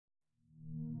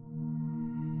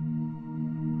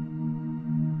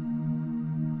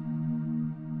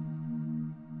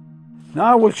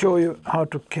Now I will show you how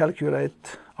to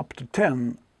calculate up to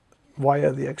 10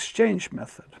 via the exchange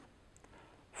method.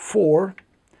 4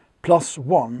 plus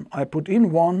 1, I put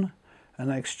in 1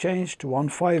 and I exchange to 1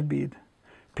 5 bead.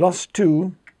 Plus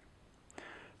 2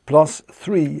 plus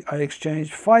 3, I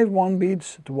exchange 5 1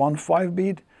 beads to 1 5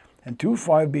 bead and 2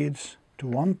 5 beads to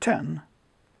 1 10.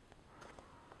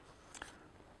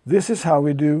 This is how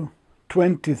we do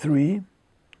 23.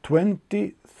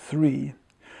 23.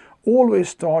 Always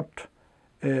start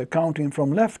counting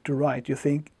from left to right. You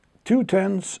think 2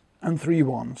 10s and 3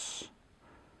 1s.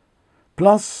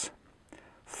 Plus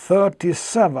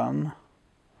 37.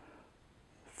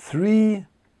 3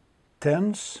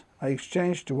 10s, I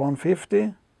exchange to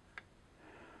 150.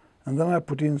 And then I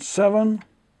put in 7,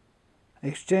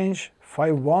 exchange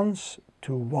 5 1s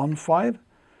to 1 5.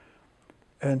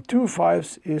 And 2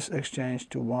 5s is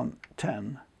exchanged to 1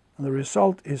 10. And the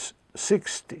result is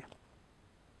 60.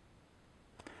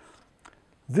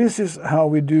 This is how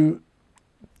we do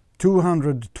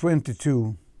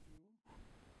 222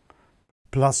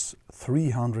 plus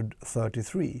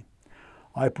 333.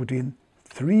 I put in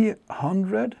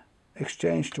 300,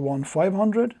 exchange to 1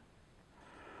 500.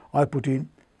 I put in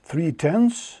 3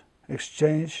 10s,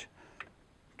 exchange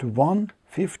to 1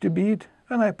 50 bead,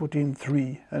 and I put in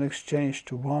 3 and exchange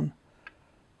to 1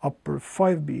 upper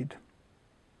 5 bead.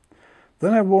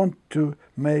 Then I want to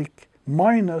make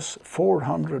minus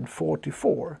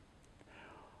 444.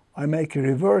 I make a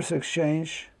reverse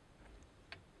exchange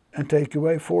and take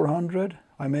away 400.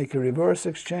 I make a reverse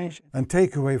exchange and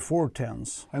take away 4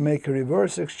 10s. I make a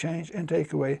reverse exchange and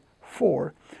take away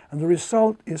 4. And the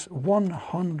result is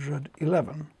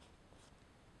 111.